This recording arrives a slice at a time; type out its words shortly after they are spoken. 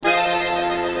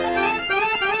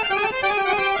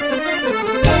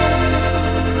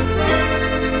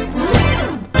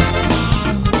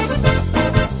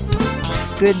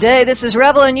Good day, this is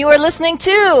Revel, and you are listening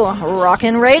to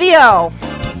Rockin' Radio.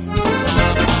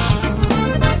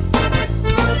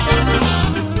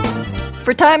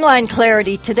 For timeline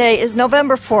clarity, today is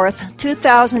November 4th,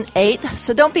 2008,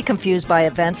 so don't be confused by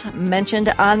events mentioned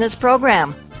on this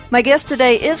program. My guest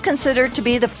today is considered to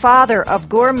be the father of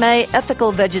gourmet,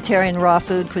 ethical vegetarian raw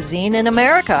food cuisine in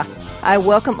America. I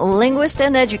welcome linguist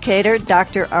and educator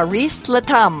Dr. Aris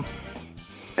Latam.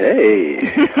 Hey,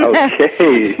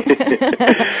 okay.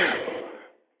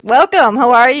 Welcome,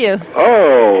 how are you?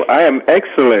 Oh, I am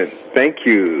excellent. Thank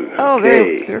you. Oh,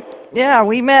 okay. very. Yeah,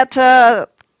 we met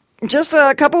just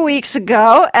a couple weeks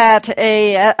ago at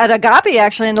Agape,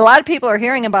 actually, and a lot of people are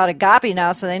hearing about Agape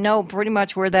now, so they know pretty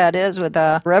much where that is with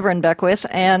Reverend Beckwith,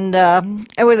 and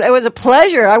it was a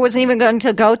pleasure. I wasn't even going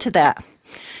to go to that.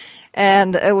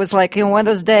 And it was like, one of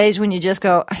those days when you just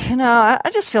go, I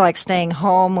just feel like staying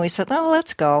home. We said,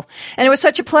 let's go. And it was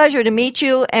such a pleasure to meet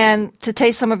you and to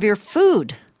taste some of your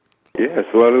food. Yes,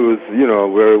 well, it was, a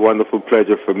very wonderful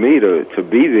pleasure for me to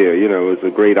be there. It was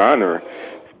a great honor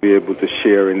to be able to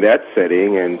share in that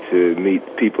setting and to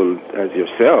meet people as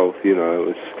yourself. It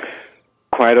was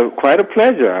quite a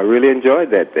pleasure. I really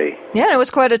enjoyed that day. Yeah, it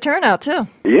was quite a turnout, too.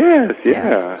 Yes,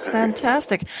 yeah. It's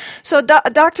fantastic. So,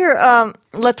 Dr.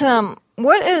 Latam,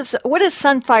 what is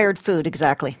sun-fired food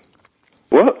exactly?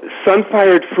 Well,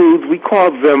 sun-fired foods, we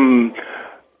call them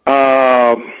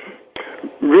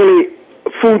really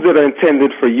foods that are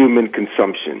intended for human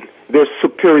consumption. They're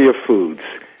superior foods.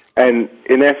 And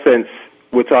in essence,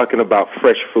 we're talking about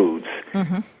fresh foods,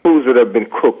 foods that have been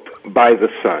cooked by the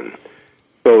sun.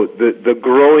 So the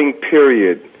growing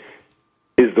period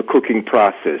is the cooking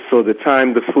process. So the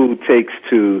time the food takes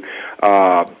to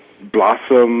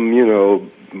blossom,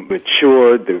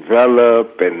 mature,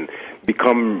 develop, and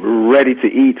become ready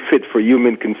to eat, fit for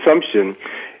human consumption,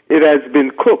 it has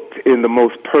been cooked in the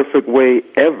most perfect way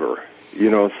ever.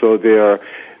 So they're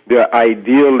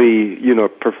ideally,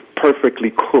 perfectly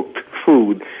cooked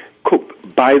food, cooked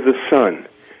by the sun.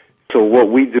 So what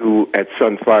we do at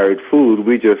Sun-Fired Food,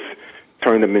 we just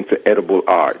turn them into edible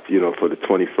art, for the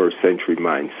 21st century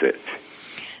mindset.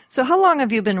 So how long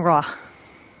have you been raw?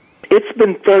 It's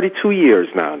been 32 years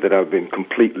now that I've been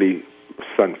completely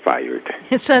sun-fired.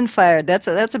 Sun-fired, that's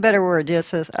a better word,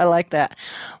 yes, I like that.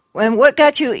 And what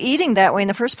got you eating that way in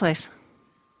the first place?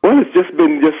 Well, it's just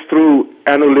been through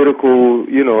analytical,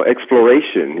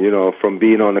 exploration, from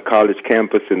being on a college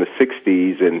campus in the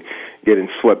 60s and getting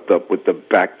swept up with the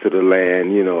back to the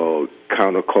land,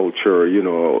 counterculture,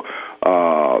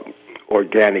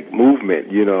 organic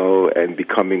movement, and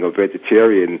becoming a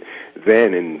vegetarian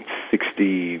then in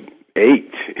 68,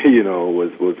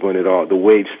 was when the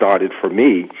wave started for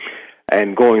me.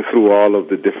 And going through all of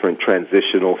the different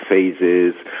transitional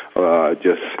phases,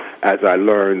 just as I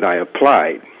learned, I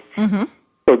applied. Mm-hmm.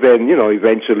 So then,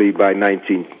 eventually by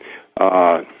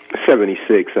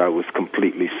 1976, I was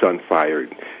completely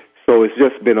sun-fired. So it's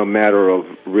just been a matter of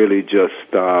really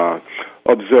just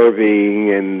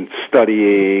observing and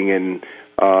studying and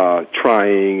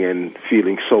trying and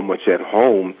feeling so much at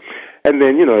home. And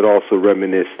then, it also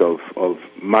reminisced of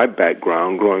my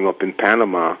background growing up in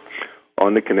Panama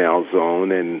on the Canal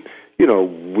Zone. And,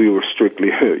 we were strictly,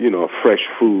 a fresh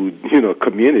food,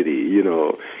 community,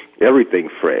 everything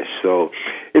fresh. So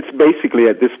it's basically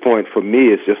at this point for me,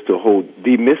 it's just to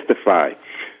demystify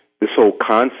this whole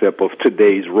concept of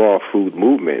today's raw food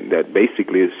movement that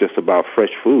basically is just about fresh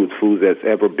food that's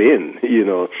ever been.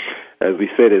 As we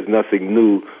said, there's nothing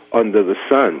new under the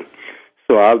sun.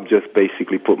 So I'll just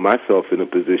basically put myself in a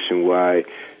position where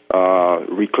I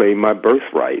reclaim my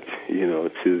birthright, to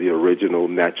the original,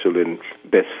 natural, and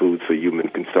best foods for human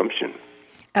consumption.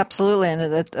 Absolutely, and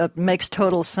it makes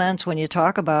total sense when you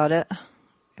talk about it.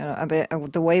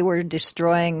 The way we're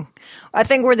destroying, I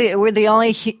think we're the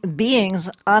only beings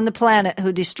on the planet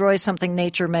who destroy something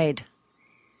nature made.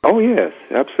 Oh yes,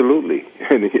 absolutely,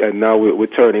 and now we're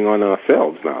turning on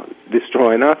ourselves now,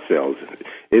 destroying ourselves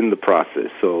in the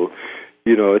process. So,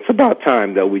 it's about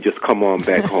time that we just come on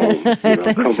back home,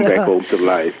 back home to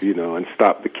life, and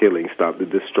stop the killing, stop the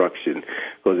destruction,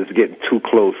 because it's getting too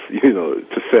close,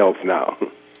 to self now.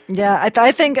 Yeah,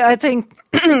 I think,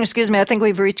 excuse me, I think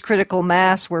we've reached critical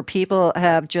mass where people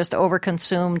have just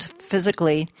overconsumed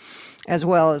physically as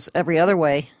well as every other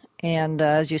way. And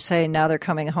as you say, now they're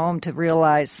coming home to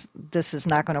realize this is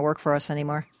not going to work for us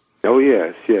anymore. Oh,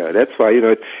 yes, yeah. That's why,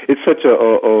 it's such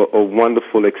a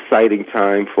wonderful, exciting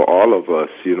time for all of us,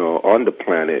 on the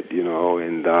planet,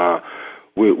 and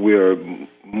we're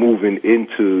moving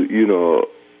into,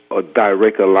 a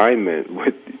direct alignment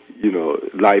with,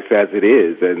 life as it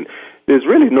is. And there's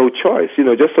really no choice,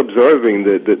 just observing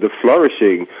the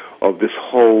flourishing of this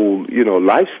whole,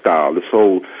 lifestyle, this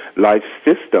whole life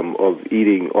system of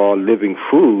eating all living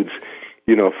foods.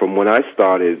 From when I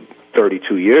started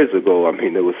 32 years ago, I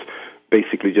mean, there was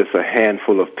basically just a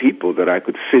handful of people that I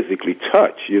could physically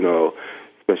touch,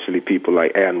 especially people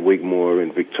like Ann Wigmore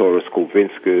and Victoria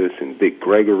Skovinskas and Dick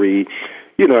Gregory,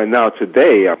 and now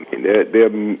today, I mean, there are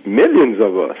millions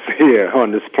of us here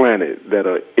on this planet that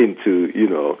are into,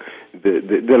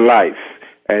 the life,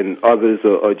 and others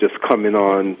are just coming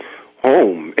on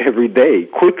home every day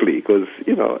quickly because,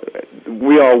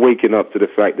 we are waking up to the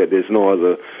fact that there's no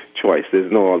other choice.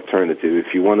 There's no alternative.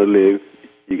 If you want to live,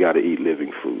 you got to eat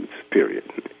living foods, period.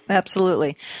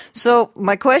 Absolutely. So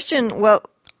my question,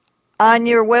 on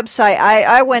your website,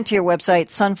 I went to your website,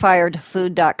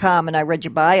 sunfiredfood.com, and I read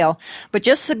your bio. But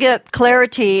just to get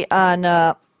clarity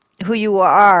on who you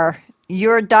are,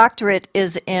 your doctorate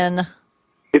is in...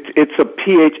 It's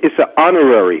an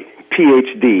honorary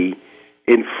PhD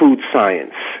in food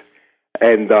science,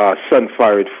 and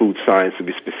sun-fired food science to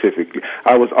be specific.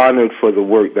 I was honored for the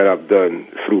work that I've done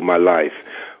through my life,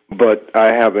 but I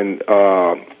have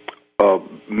a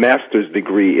master's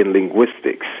degree in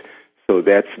linguistics. So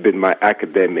that's been my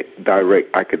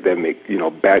direct academic,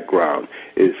 background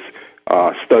is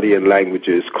studying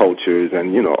languages, cultures,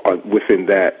 and, within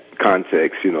that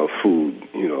context, food,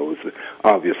 is an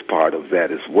obvious part of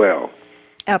that as well.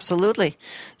 Absolutely.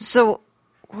 So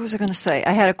what was I going to say?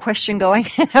 I had a question going,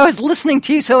 and I was listening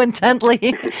to you so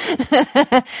intently.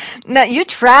 Now, you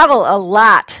travel a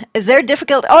lot. Is there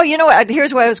difficult? Oh, you know what?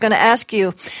 Here's what I was going to ask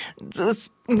you.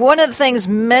 One of the things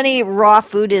many raw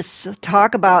foodists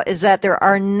talk about is that there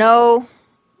are no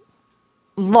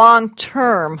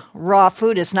long-term raw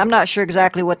foodists, and I'm not sure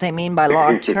exactly what they mean by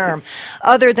long-term,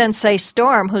 other than, say,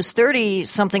 Storm, who's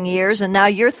 30-something years, and now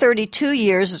you're 32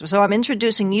 years, so I'm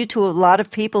introducing you to a lot of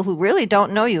people who really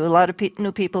don't know you, a lot of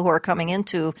new people who are coming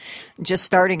into just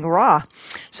starting raw.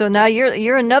 So now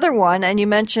you're another one, and you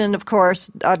mentioned, of course,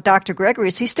 Dr. Gregory.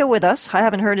 Is he still with us? I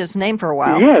haven't heard his name for a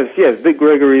while. Yes, Dick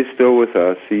Gregory is still with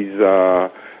us. He's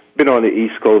been on the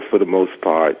East Coast for the most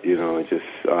part, just...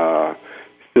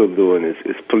 still doing his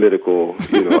political,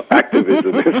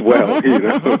 activism as well,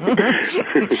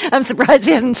 I'm surprised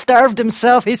he hasn't starved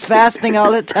himself. He's fasting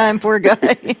all the time, poor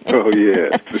guy. Oh, yeah.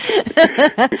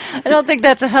 I don't think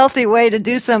that's a healthy way to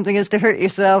do something, is to hurt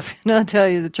yourself, I'll tell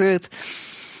you the truth.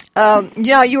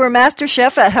 You were master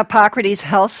chef at Hippocrates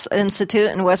Health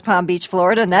Institute in West Palm Beach,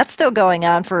 Florida, and that's still going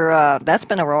on that's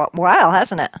been a while,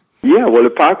 hasn't it? Yeah, well,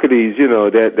 Hippocrates,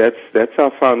 that's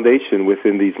our foundation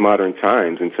within these modern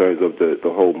times in terms of the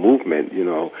whole movement,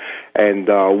 And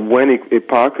when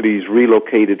Hippocrates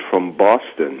relocated from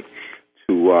Boston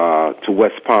to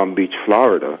West Palm Beach,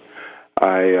 Florida,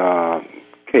 I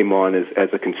came on as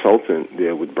a consultant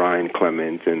there with Brian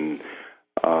Clement, and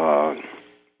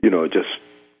just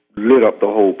lit up the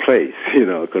whole place,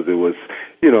 because it was,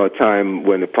 a time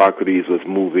when Hippocrates was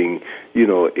moving,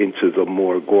 into the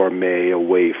more gourmet,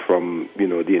 away from,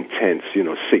 the intense,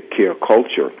 sick care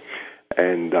culture.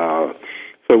 And so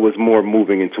it was more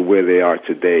moving into where they are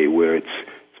today, where it's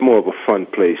more of a fun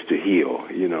place to heal,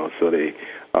 so they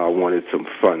wanted some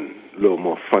fun, a little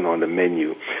more fun on the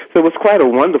menu. So it was quite a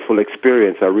wonderful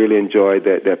experience. I really enjoyed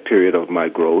that period of my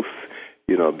growth,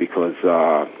 because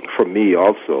for me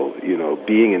also,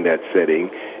 being in that setting,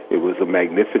 it was a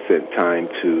magnificent time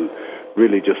to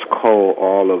really just cull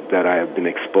all of that I have been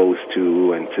exposed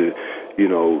to, and to,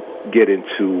 get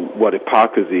into what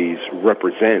Hippocrates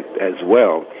represent as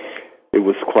well. It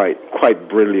was quite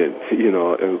brilliant,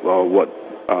 what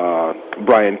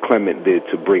Brian Clement did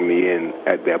to bring me in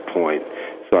at that point.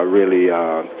 So I really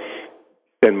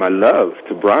send my love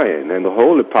to Brian and the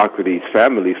whole Hippocrates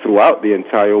family throughout the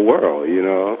entire world,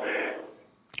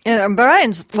 And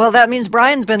that means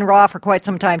Brian's been raw for quite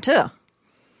some time, too.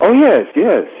 Oh, yes.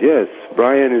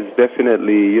 Brian is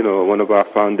definitely, one of our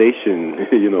foundation,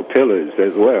 pillars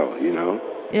as well,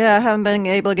 Yeah, I haven't been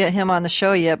able to get him on the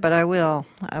show yet, but I will.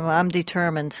 I'm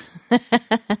determined.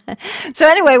 So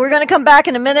anyway, we're going to come back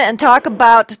in a minute and talk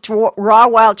about raw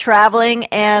while traveling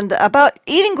and about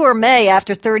eating gourmet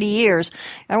after 30 years.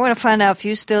 I want to find out if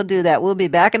you still do that. We'll be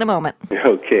back in a moment.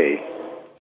 Okay.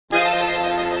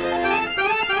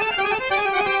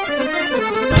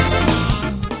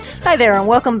 Hi there, and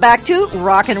welcome back to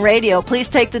Rockin' Radio. Please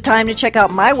take the time to check out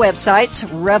my websites,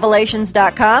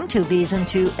 revelations.com, 2 V's and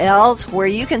 2 L's, where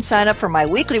you can sign up for my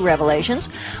weekly revelations.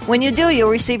 When you do, you'll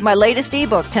receive my latest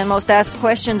ebook, 10 Most Asked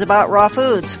Questions About Raw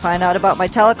Foods. Find out about my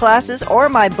teleclasses or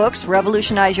my books,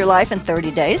 Revolutionize Your Life in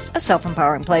 30 Days, a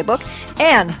self-empowering playbook,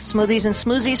 and Smoothies and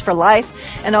Smoothies for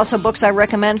Life, and also books I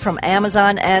recommend from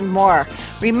Amazon and more.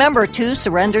 Remember to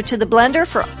surrender to the blender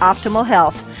for optimal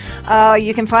health.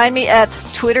 You can find me at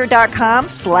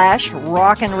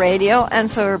twitter.com/rockinradio, and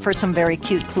so for some very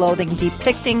cute clothing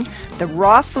depicting the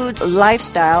raw food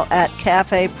lifestyle at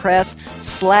Cafe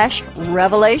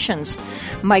Press/Revelations.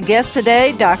 My guest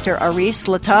today, Dr. Aris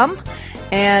Latham,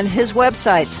 and his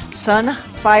websites,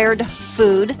 Sunfired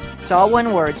Food, it's all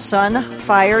one word,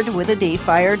 Sunfired with a D,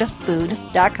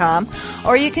 firedfood.com,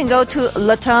 or you can go to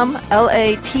Latham,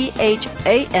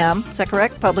 Latham, is that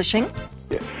correct, publishing?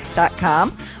 Yes.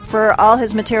 .com for all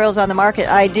his materials on the market.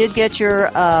 I did get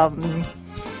your I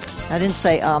didn't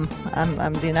say I'm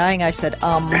denying I said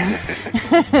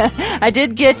I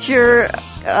did get your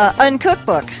uncooked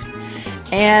book,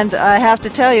 and I have to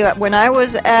tell you, when I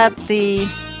was at the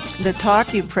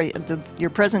talk your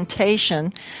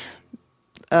presentation,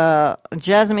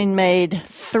 Jasmine made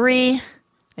 3.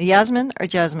 Yasmin or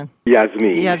Jasmine?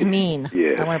 Yasmin.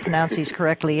 Yeah. I want to pronounce these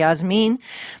correctly. Yasmin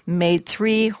made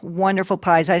 3 wonderful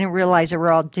pies. I didn't realize they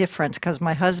were all different because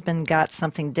my husband got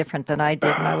something different than I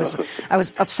did, and I was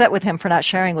upset with him for not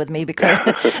sharing with me because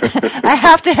I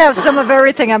have to have some of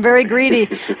everything. I'm very greedy.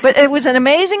 But it was an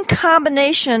amazing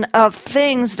combination of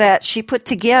things that she put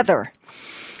together,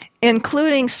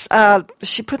 including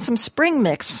she put some spring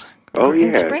mix. Oh,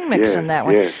 yes. Spring mix in that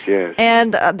one. Yes.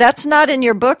 And that's not in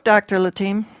your book, Dr.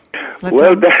 Latham.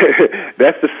 Well,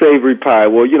 that's the savory pie.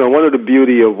 Well, one of the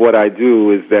beauty of what I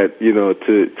do is that,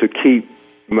 to keep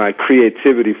my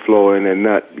creativity flowing and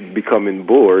not becoming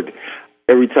bored,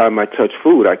 every time I touch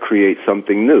food, I create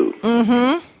something new.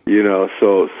 Mm-hmm.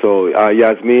 So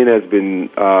Yasmin has been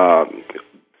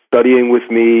studying with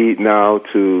me now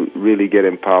to really get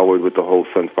empowered with the whole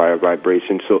Sunfire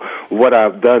vibration. So what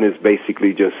I've done is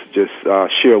basically just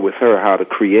share with her how to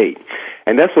create.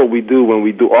 And that's what we do when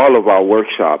we do all of our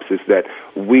workshops, is that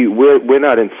we're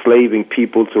not enslaving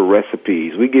people to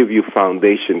recipes. We give you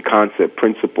foundation, concept,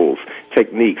 principles,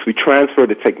 techniques. We transfer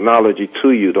the technology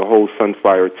to you, the whole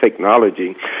Sunfire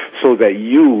technology, so that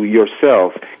you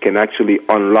yourself can actually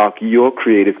unlock your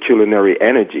creative culinary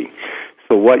energy.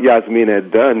 So what Yasmin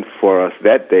had done for us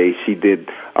that day, she did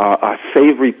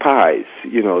savory pies.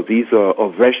 These are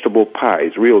vegetable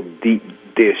pies, real deep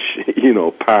dish,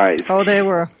 pies. Oh, they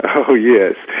were. Oh,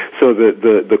 yes. So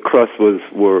the crust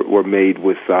were made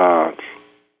with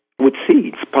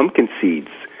seeds, pumpkin seeds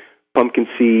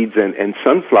and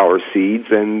sunflower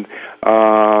seeds, and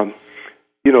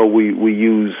we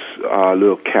use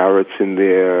little carrots in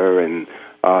there and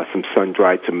some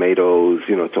sun-dried tomatoes,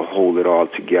 to hold it all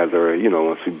together,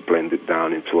 once we blend it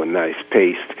down into a nice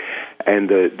paste. And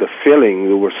the filling,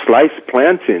 there were sliced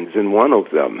plantains in one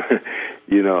of them,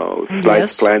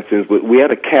 sliced plantains. But we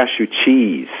had a cashew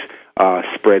cheese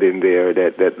spread in there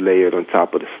that layered on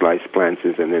top of the sliced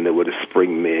plantains, and then there was a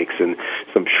spring mix and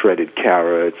some shredded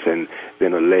carrots, and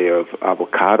then a layer of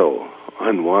avocado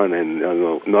on one, and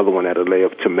another one had a layer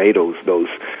of tomatoes, those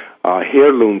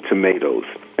heirloom tomatoes,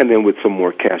 and then with some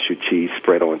more cashew cheese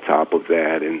spread on top of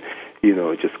that, and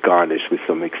just garnished with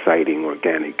some exciting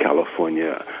organic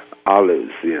California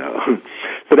olives.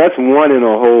 So that's one in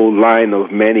a whole line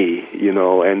of many.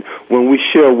 And when we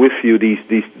share with you these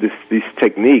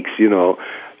techniques,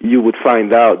 you would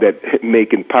find out that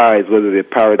making pies, whether they're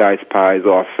paradise pies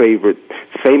or our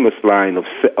famous line of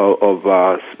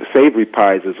savory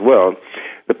pies as well,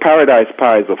 the paradise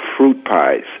pies are fruit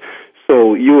pies.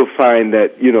 So you will find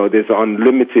that, there's an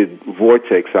unlimited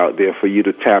vortex out there for you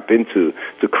to tap into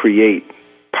to create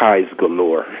pies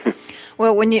galore.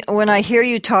 Well, when I hear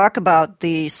you talk about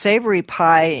the savory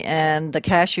pie and the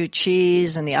cashew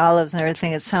cheese and the olives and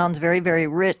everything, it sounds very, very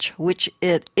rich, which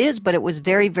it is, but it was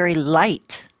very, very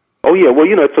light. Oh, yeah. Well,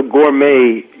 it's a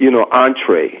gourmet,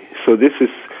 entree. So this is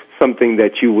something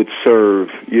that you would serve,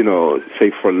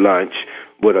 say for lunch,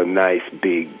 with a nice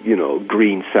big,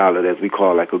 green salad, as we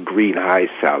call like a green high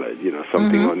salad,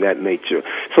 something on that nature.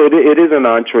 So it is an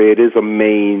entree. It is a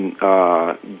main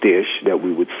dish that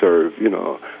we would serve, in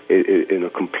a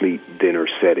complete dinner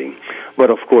setting.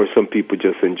 But, of course, some people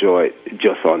just enjoy it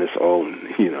just on its own,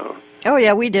 Oh,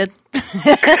 yeah, we did.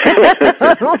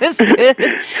 It was good.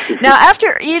 Now,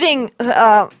 after eating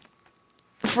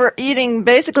for eating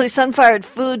basically sun-fired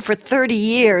food for 30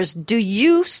 years, do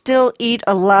you still eat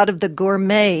a lot of the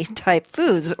gourmet type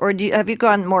foods, or have you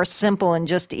gone more simple and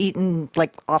just eaten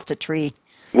like off the tree?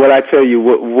 Well, I tell you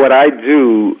what I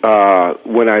do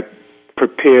when I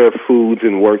prepare foods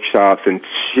and workshops and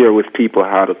share with people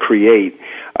how to create.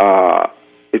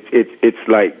 It's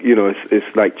like,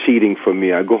 it's like cheating for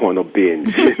me. I go on a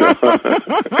binge,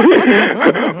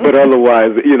 but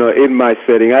otherwise, in my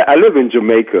setting, I live in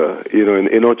Jamaica,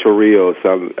 in Ocho Rios.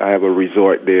 I have a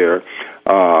resort there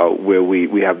where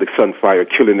we have the Sunfire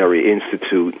Culinary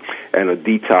Institute and a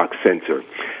detox center.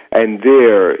 And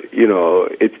there,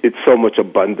 it's so much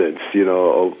abundance,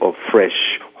 of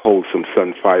fresh, wholesome,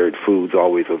 sun-fired foods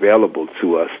always available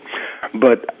to us.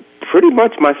 But pretty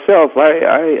much myself,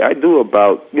 I do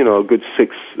about, a good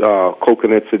 6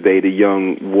 coconuts a day, the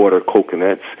young water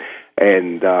coconuts.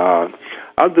 And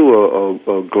I'll do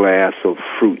a glass of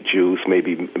fruit juice,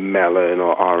 maybe melon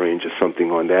or orange or something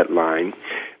on that line.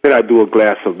 Then I do a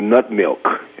glass of nut milk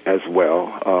as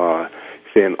well,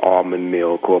 say an almond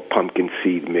milk or pumpkin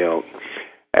seed milk.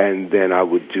 And then I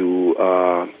would do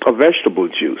a vegetable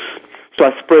juice. So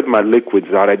I spread my liquids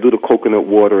out. I do the coconut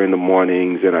water in the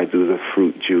mornings, and I do the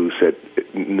fruit juice at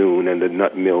noon, and the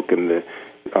nut milk in the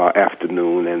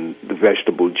afternoon, and the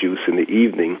vegetable juice in the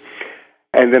evening.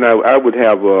 And then I would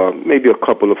have maybe a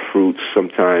couple of fruits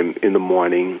sometime in the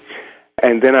morning.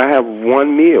 And then I have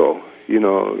one meal,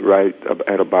 right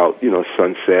at about,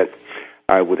 sunset.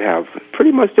 I would have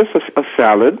pretty much just a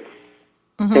salad.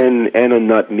 Mm-hmm. And a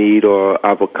nut meat or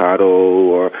avocado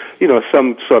or,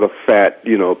 some sort of fat,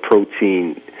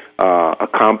 protein, a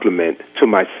complement to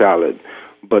my salad.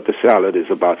 But the salad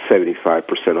is about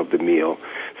 75% of the meal.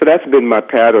 So that's been my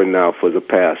pattern now for the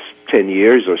past 10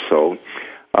 years or so.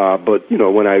 But,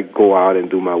 when I go out and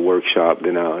do my workshop,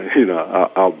 then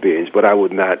I'll binge. But I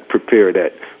would not prepare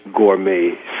that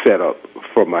gourmet setup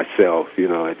for myself.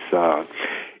 It's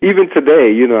even today,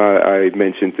 I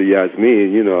mentioned to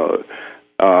Yasmin,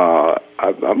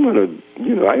 I'm gonna,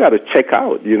 I gotta check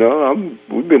out.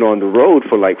 We've been on the road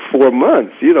for like 4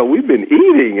 months. We've been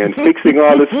eating and fixing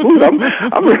all this food. I'm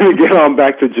ready to get on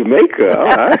back to Jamaica.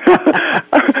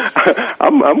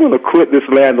 I'm gonna quit this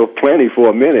land of plenty for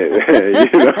a minute.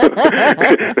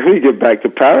 Let me get back to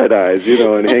paradise.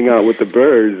 And hang out with the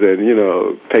birds and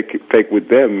peck with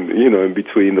them. In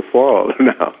between the fall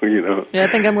now. Yeah, I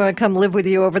think I'm going to come live with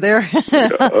you over there.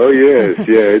 Oh yes,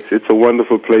 yeah. It's a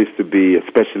wonderful place to be,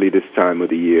 especially this time of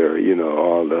the year.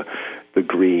 All the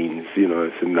greens.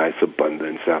 It's a nice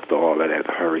abundance after all of that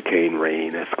hurricane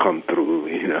rain has come through.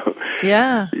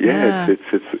 Yeah.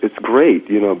 It's great.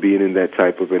 Being in that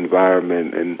type of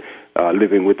environment and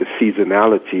living with the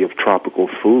seasonality of tropical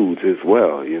foods as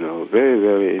well. Very,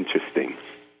 very interesting.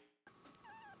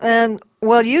 And,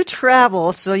 well, you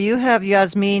travel, so you have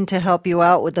Yasmin to help you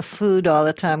out with the food all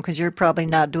the time because you're probably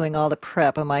not doing all the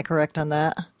prep. Am I correct on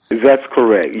that? That's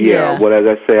correct, yeah. Well, as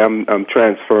I say, I'm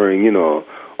transferring,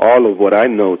 all of what I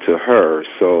know to her,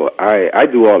 so I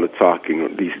do all the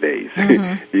talking these days,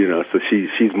 mm-hmm. So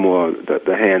she's more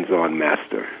the hands-on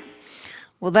master.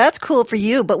 Well, that's cool for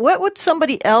you, but what would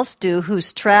somebody else do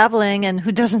who's traveling and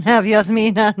who doesn't have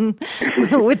Yasmin on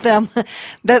with them?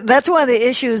 That's one of the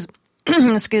issues,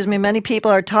 excuse me, many people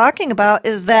are talking about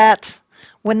is that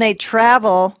when they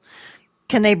travel,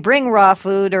 can they bring raw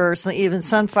food or even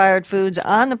sun-fired foods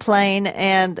on the plane?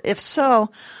 And if so,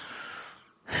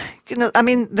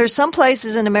 there's some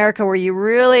places in America where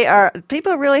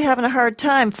people are really having a hard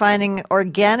time finding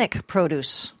organic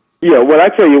produce. Yeah, well, I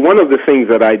tell you, one of the things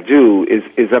that I do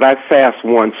is that I fast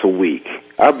once a week.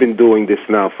 I've been doing this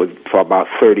now for about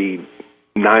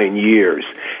 39 years,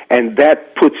 and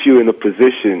that puts you in a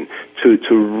position to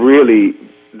really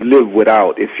live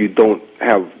without if you don't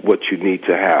have what you need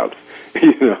to have.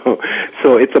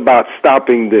 So it's about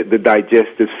stopping the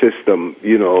digestive system,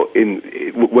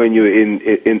 when you're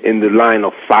in the line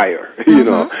of fire,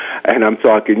 mm-hmm. And I'm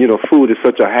talking, food is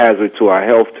such a hazard to our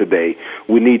health today.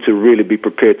 We need to really be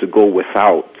prepared to go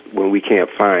without when we can't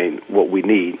find what we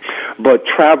need. But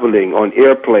traveling on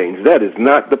airplanes, that is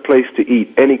not the place to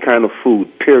eat any kind of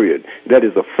food, period. That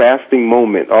is a fasting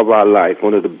moment of our life,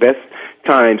 one of the best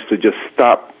times to just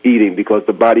stop eating because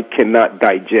the body cannot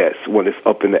digest when it's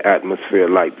up in the atmosphere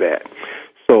like that.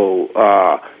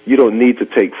 So you don't need to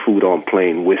take food on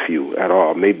plane with you at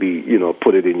all. Maybe,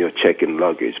 put it in your check-in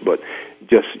luggage, but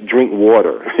just drink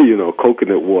water,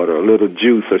 coconut water, a little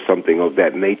juice or something of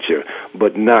that nature,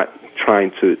 but not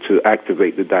trying to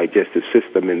activate the digestive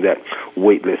system in that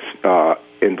weightless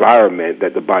environment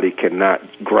that the body cannot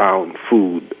ground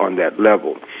food on that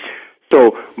level.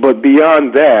 So, but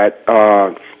beyond that,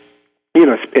 you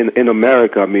know, in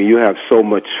America, I mean, you have so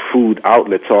much food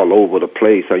outlets all over the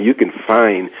place. You can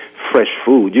find fresh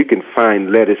food. You can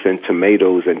find lettuce and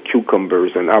tomatoes and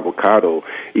cucumbers and avocado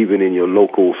even in your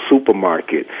local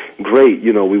supermarket. Great.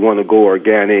 You know, we want to go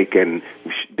organic, and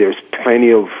there's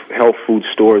plenty of health food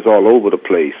stores all over the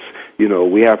place. You know,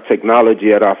 we have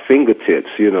technology at our fingertips.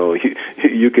 You know,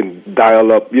 you can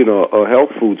dial up, you know, a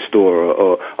health food store,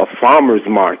 or a farmer's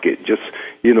market. Just,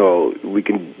 you know, we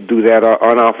can do that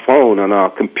on our phone, on our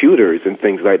computers, and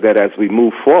things like that as we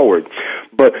move forward.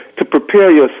 But to prepare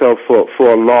yourself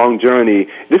for a long journey,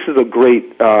 this is a great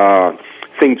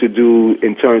thing to do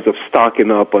in terms of stocking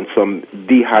up on some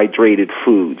dehydrated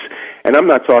foods. And I'm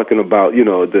not talking about, you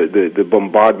know, the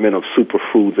bombardment of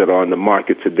superfoods that are on the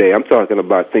market today. I'm talking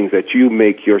about things that you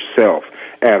make yourself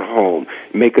at home.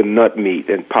 Make a nut meat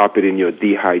and pop it in your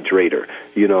dehydrator,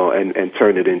 you know, and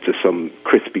turn it into some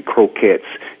crispy croquettes,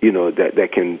 you know,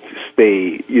 that can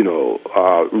stay, you know,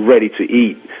 ready to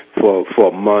eat for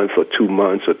a month or 2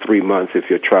 months or 3 months if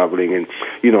you're traveling. And,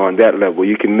 you know, on that level,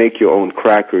 you can make your own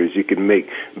crackers. You can make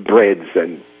breads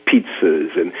and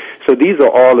pizzas. And so these are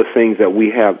all the things that we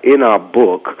have in our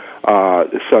book,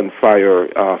 Sunfire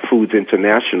Foods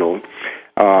International.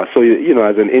 So, you know,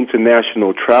 as an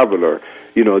international traveler,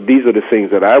 you know, these are the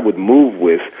things that I would move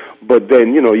with. But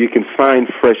then, you know, you can find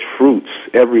fresh fruits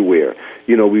everywhere.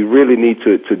 You know, we really need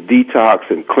to detox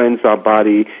and cleanse our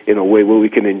body in a way where we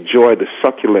can enjoy the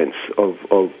succulence of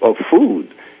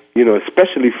food, you know,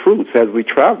 especially fruits as we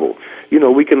travel. You know,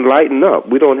 we can lighten up.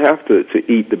 We don't have to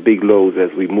eat the big loads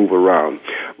as we move around.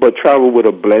 But travel with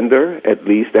a blender, at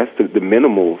least. That's the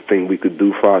minimal thing we could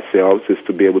do for ourselves, is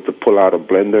to be able to pull out a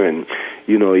blender and,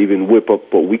 you know, even whip up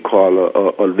what we call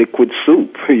a liquid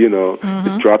soup, you know.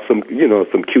 Mm-hmm. Drop some, you know,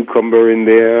 some cucumber in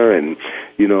there, and,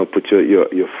 you know, put your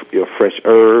fresh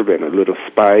herb and a little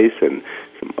spice and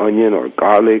some onion or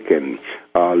garlic and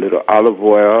a little olive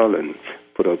oil, and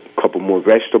put a couple more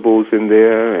vegetables in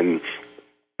there, and,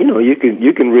 you know, you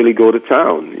can really go to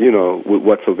town, you know, with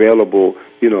what's available,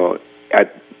 you know,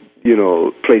 at, you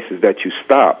know, places that you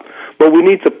stop. But we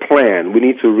need to plan. We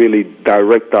need to really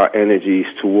direct our energies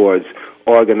towards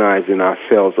organizing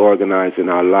ourselves, organizing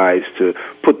our lives, to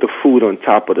put the food on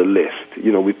top of the list.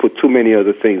 You know, we put too many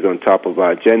other things on top of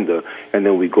our agenda, and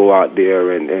then we go out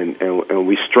there and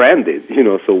we stranded, you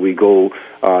know, so we go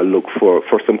look for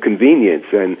some convenience.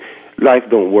 And life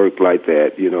don't work like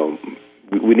that, you know.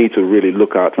 We need to really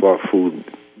look out for our food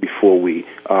before we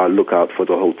look out for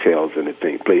the hotels and the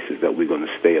places that we're going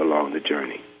to stay along the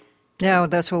journey. Yeah,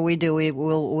 that's what we do.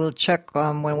 We'll check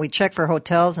when we check for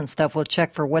hotels and stuff. We'll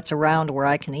check for what's around where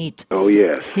I can eat. Oh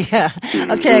yes. Yeah.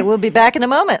 Mm-hmm. Okay, we'll be back in a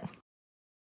moment.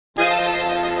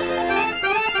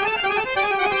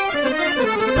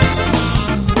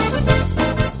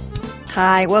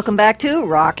 Hi, welcome back to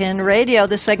Rockin' Radio.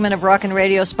 This segment of Rockin'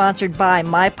 Radio is sponsored by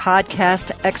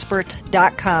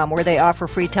MyPodcastExpert.com, where they offer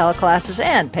free teleclasses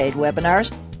and paid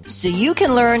webinars, so you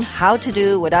can learn how to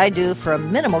do what I do for a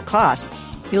minimal cost.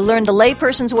 You'll learn the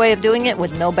layperson's way of doing it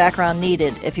with no background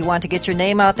needed. If you want to get your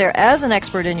name out there as an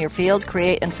expert in your field,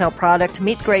 create and sell product,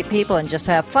 meet great people, and just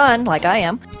have fun, like I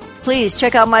am, please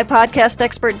check out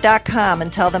MyPodcastExpert.com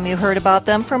and tell them you heard about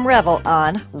them from Revel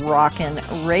on Rockin'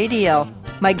 Radio.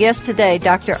 My guest today,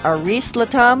 Dr. Aris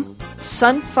Latam,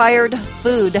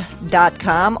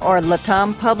 sunfiredfood.com or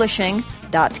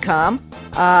latampublishing.com.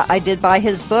 I did buy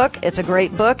his book. It's a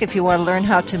great book if you want to learn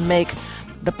how to make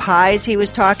the pies he was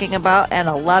talking about and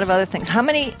a lot of other things. How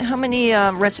many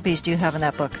recipes do you have in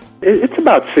that book? It's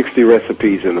about 60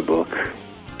 recipes in the book.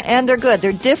 And they're good.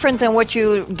 They're different than what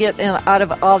you get out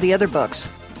of all the other books.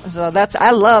 So I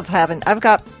love having, I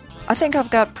think I've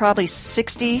got probably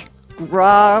 60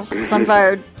 raw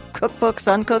Sunfired cookbooks,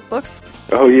 uncookbooks.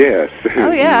 Oh, yes.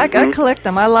 Oh, yeah, I collect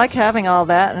them. I like having all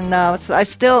that. And I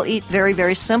still eat very,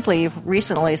 very simply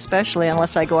recently, especially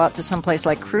unless I go out to someplace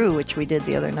like Crew, which we did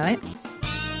the other night.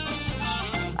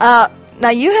 Now,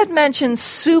 you had mentioned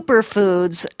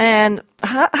superfoods, and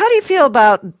how do you feel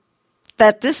about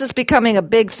that this is becoming a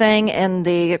big thing in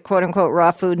the quote-unquote raw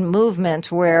food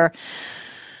movement, where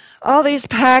all these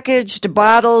packaged,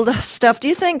 bottled stuff, do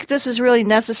you think this is really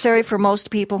necessary for most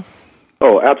people?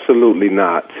 Oh, absolutely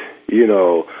not. You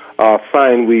know,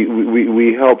 fine,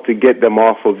 we help to get them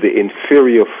off of the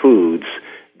inferior foods.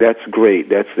 That's great.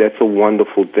 That's a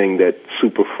wonderful thing that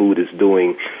superfood is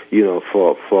doing, you know,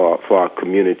 for our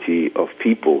community of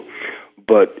people.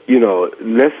 But, you know,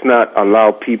 let's not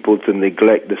allow people to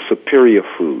neglect the superior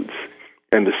foods.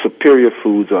 And the superior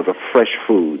foods are the fresh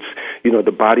foods. You know,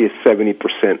 the body is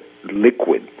 70%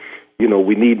 liquid.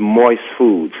 We need moist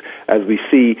foods. As we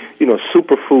see,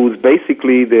 superfoods,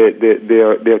 basically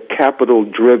they're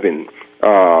capital-driven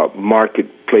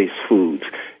marketplace foods,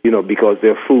 because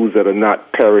they're foods that are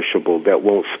not perishable, that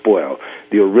won't spoil.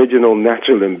 The original,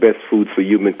 natural, and best foods for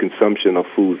human consumption are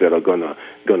foods that are gonna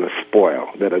spoil,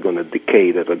 that are gonna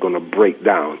decay, that are gonna break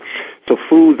down. So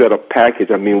foods that are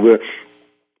packaged, we're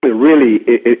really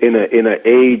in an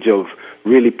age of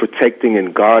really protecting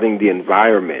and guarding the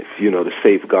environment, to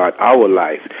safeguard our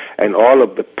life, and all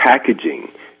of the packaging,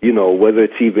 whether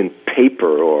it's even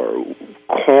paper or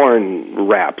corn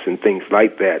wraps and things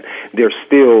like that, they're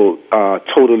still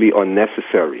totally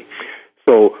unnecessary.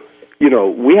 So,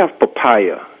 we have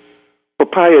papaya.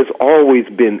 Papaya has always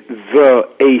been the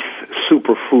ace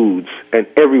superfoods, and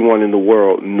everyone in the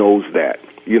world knows that.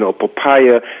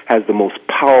 Papaya has the most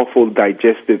powerful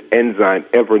digestive enzyme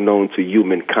ever known to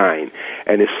humankind,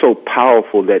 and it's so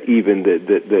powerful that even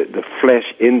the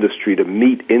flesh industry, the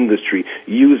meat industry,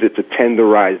 use it to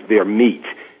tenderize their meat.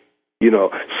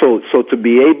 So to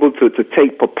be able to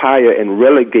take papaya and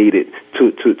relegate it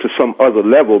to some other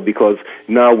level, because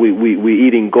now we're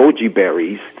eating goji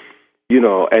berries,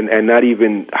 and not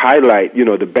even highlight,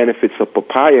 the benefits of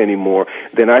papaya anymore,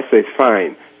 then I say,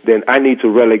 fine, then I need to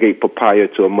relegate papaya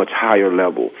to a much higher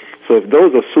level. So if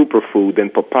those are superfood,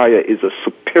 then papaya is a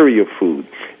superior food,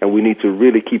 and we need to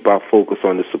really keep our focus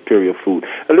on the superior food.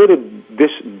 A little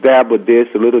dab of this,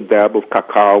 a little dab of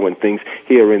cacao and things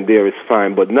here and there is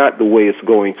fine, but not the way it's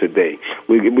going today.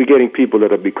 We're getting people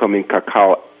that are becoming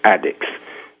cacao addicts,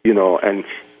 and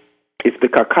it's the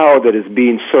cacao that is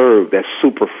being served as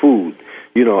superfood,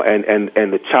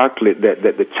 and the chocolate that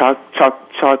the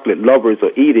chocolate lovers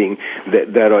are eating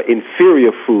that are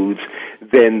inferior foods,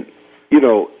 then,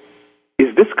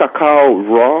 is this cacao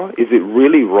raw? Is it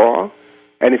really raw?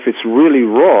 And if it's really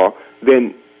raw,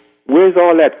 then where's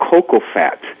all that cocoa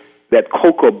fat, that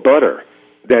cocoa butter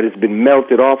that has been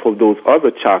melted off of those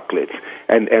other chocolates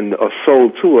and are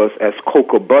sold to us as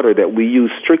cocoa butter that we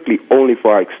use strictly only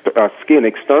for our skin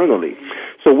externally?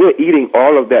 So we're eating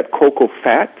all of that cocoa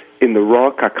fat in the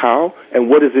raw cacao, and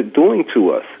what is it doing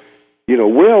to us?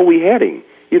 Where are we heading?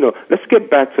 Let's get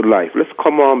back to life. Let's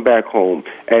come on back home,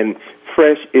 and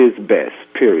fresh is best,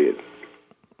 period.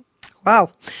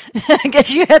 Wow. I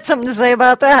guess you had something to say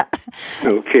about that.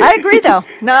 Okay. I agree, though.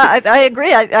 No, I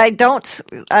agree. I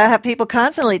have people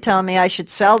constantly telling me I should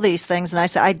sell these things, and I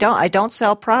say, I don't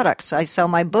sell products. I sell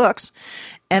my books,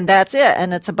 and that's it.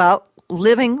 And it's about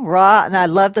living raw, and I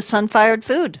love the sun-fired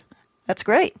food. That's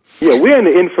great. Yeah, we're in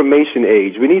the information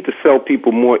age. We need to sell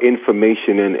people more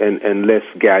information and less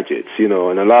gadgets, and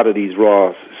a lot of these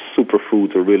raw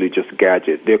superfoods are really just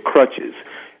gadgets. They're crutches,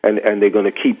 and they're going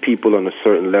to keep people on a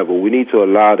certain level. We need to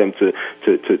allow them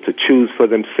to choose for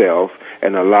themselves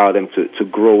and allow them to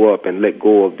grow up and let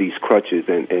go of these crutches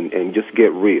and just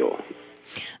get real.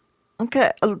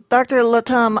 Okay, Dr.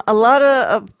 Latom, a lot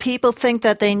of people think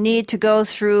that they need to go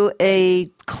through a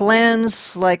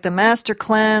cleanse, like the Master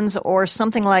Cleanse or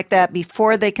something like that,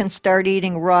 before they can start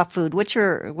eating raw food. What's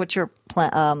your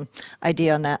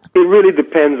idea on that? It really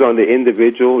depends on the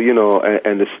individual,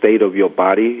 and the state of your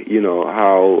body,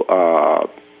 how,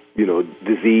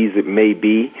 disease it may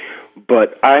be.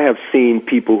 But I have seen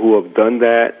people who have done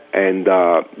that, and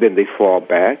then they fall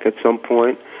back at some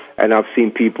point. And I've seen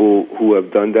people who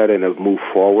have done that and have moved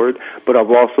forward. But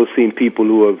I've also seen people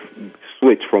who have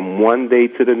switched from one day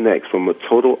to the next, from a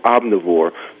total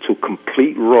omnivore to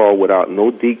complete raw without no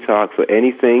detox or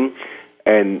anything.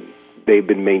 And they've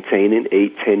been maintaining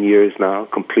 8-10 years now,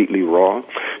 completely raw.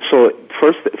 So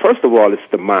first of all, it's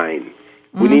the mind.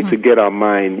 We need to get our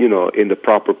mind, in the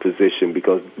proper position,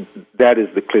 because that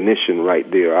is the clinician right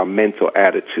there, our mental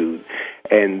attitude.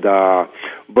 And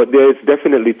but there's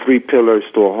definitely 3 pillars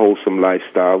to a wholesome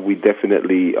lifestyle. We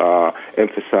definitely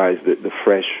emphasize the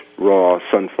fresh, raw,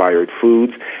 sun-fired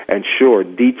foods. And sure,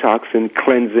 detoxing,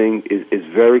 cleansing is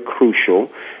very crucial.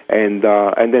 And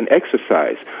then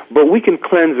exercise. But we can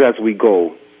cleanse as we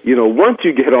go. Once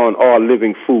you get on all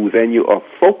living foods and you are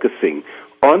focusing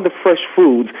on the fresh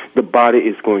foods, the body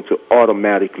is going to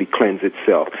automatically cleanse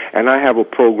itself. And I have a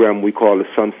program we call the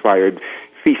Sun-Fired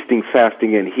Feasting,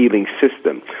 Fasting, and Healing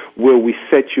System, where we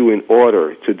set you in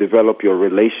order to develop your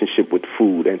relationship with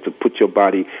food and to put your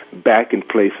body back in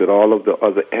place with all of the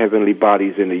other heavenly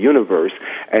bodies in the universe,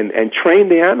 and train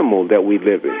the animal that we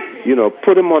live in.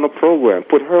 Put him on a program,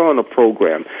 put her on a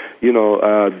program,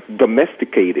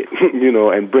 domesticate it,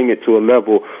 and bring it to a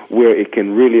level where it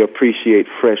can really appreciate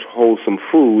fresh, wholesome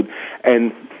food,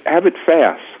 and have it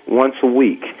fast once a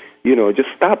week. Just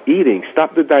stop eating,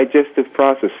 stop the digestive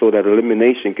process so that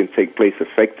elimination can take place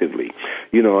effectively.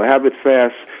 Have it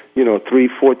fast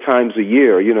 3-4 times a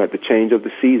year, at the change of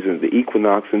the seasons, the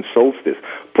equinox and solstice.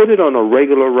 Put it on a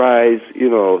regularized,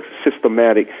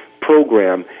 systematic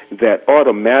program that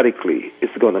automatically is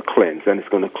going to cleanse, and it's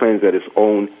going to cleanse at its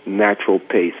own natural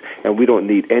pace. And we don't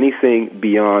need anything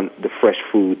beyond the fresh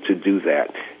food to do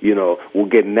that. We'll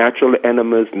get natural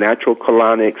enemas, natural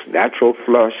colonics, natural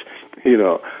flush.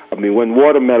 When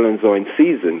watermelons are in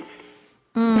season,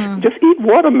 just eat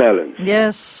watermelons.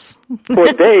 Yes. For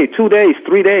a day, 2 days,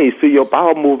 3 days, till your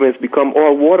bowel movements become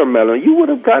all watermelon. You would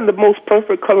have gotten the most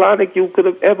perfect colonic you could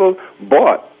have ever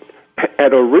bought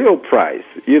at a real price,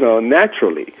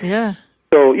 naturally. Yeah.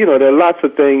 So, there are lots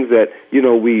of things that,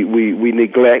 we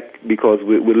neglect because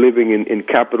we're living in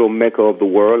capital mecca of the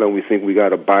world, and we think we got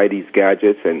to buy these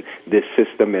gadgets and this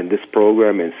system and this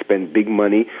program and spend big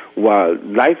money, while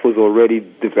life was already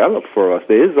developed for us.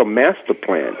 There is a master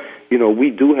plan. We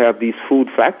do have these food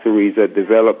factories that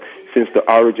developed since the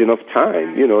origin of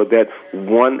time, that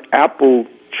one apple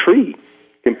tree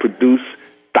can produce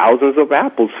thousands of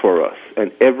apples for us, and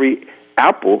every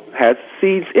apple has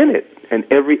seeds in it, and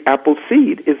every apple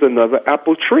seed is another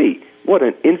apple tree. What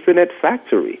an infinite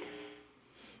factory.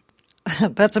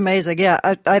 That's amazing. Yeah,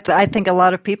 I think a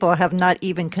lot of people have not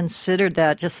even considered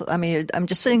that. I'm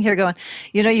just sitting here going,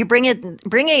 you bringing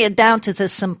it down to the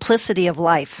simplicity of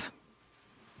life.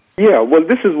 Yeah, well,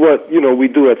 this is what, we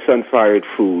do at Sunfired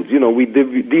Foods. We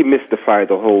demystify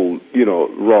the whole,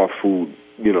 raw food,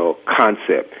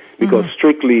 concept. Because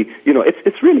strictly,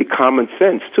 it's really common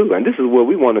sense, too. And this is where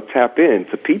we want to tap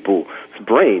into people's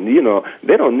brain.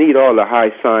 They don't need all the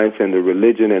high science and the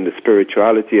religion and the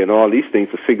spirituality and all these things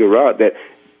to figure out that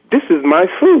this is my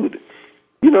food.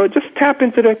 Just tap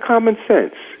into their common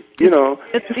sense.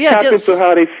 Tap into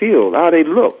how they feel, how they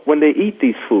look when they eat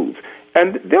these foods.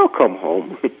 And they'll come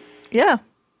home. Yeah.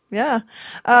 Now,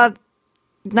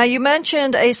 you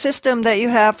mentioned a system that you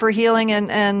have for healing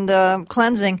and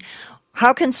cleansing.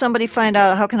 How can somebody find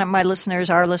out? How can our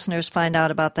listeners find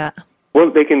out about that? Well,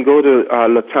 they can go to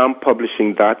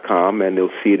latampublishing.com, and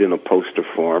they'll see it in a poster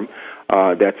form.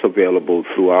 That's available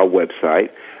through our website.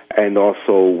 And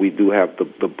also, we do have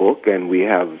the book, and we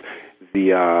have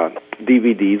the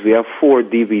DVDs. We have 4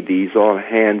 DVDs, all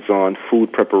hands-on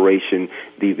food preparation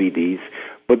DVDs.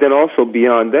 But then also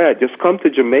beyond that, just come to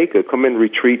Jamaica, come and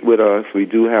retreat with us. We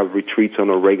do have retreats on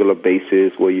a regular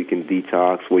basis where you can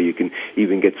detox, where you can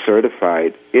even get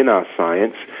certified in our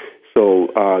science.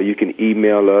 So you can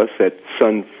email us at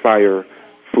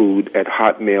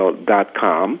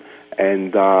sunfirefood@hotmail.com.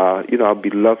 And, I'd be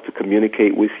love to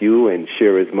communicate with you and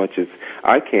share as much as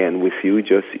I can with you,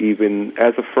 just even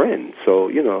as a friend. So,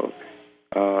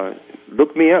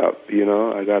 look me up.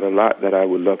 I got a lot that I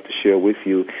would love to share with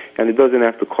you, and it doesn't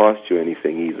have to cost you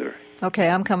anything either. Okay,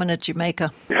 I'm coming to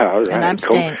Jamaica. All right. And I'm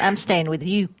staying with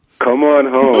you. Come on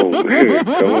home.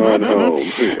 Come on home.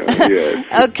 Yes.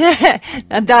 Okay.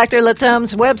 And Dr.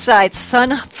 Latam's website,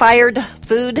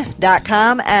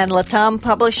 sunfiredfood.com, and Latam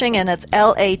Publishing, and it's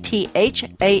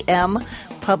LATHAM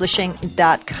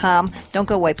publishing.com. Don't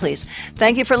go away, please.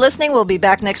 Thank you for listening. We'll be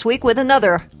back next week with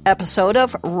another episode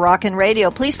of Rockin' Radio.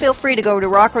 Please feel free to go to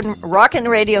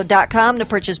rockinradio.com to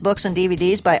purchase books and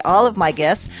DVDs by all of my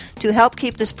guests to help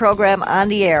keep this program on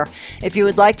the air. If you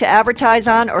would like to advertise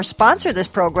on or sponsor this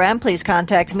program, please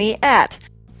contact me at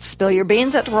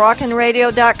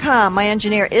spillyourbeans@rockinradio.com. My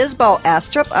engineer is Bo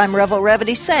Astrup. I'm Revel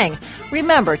Revity saying,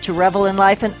 remember to revel in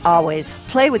life and always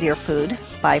play with your food.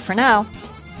 Bye for now.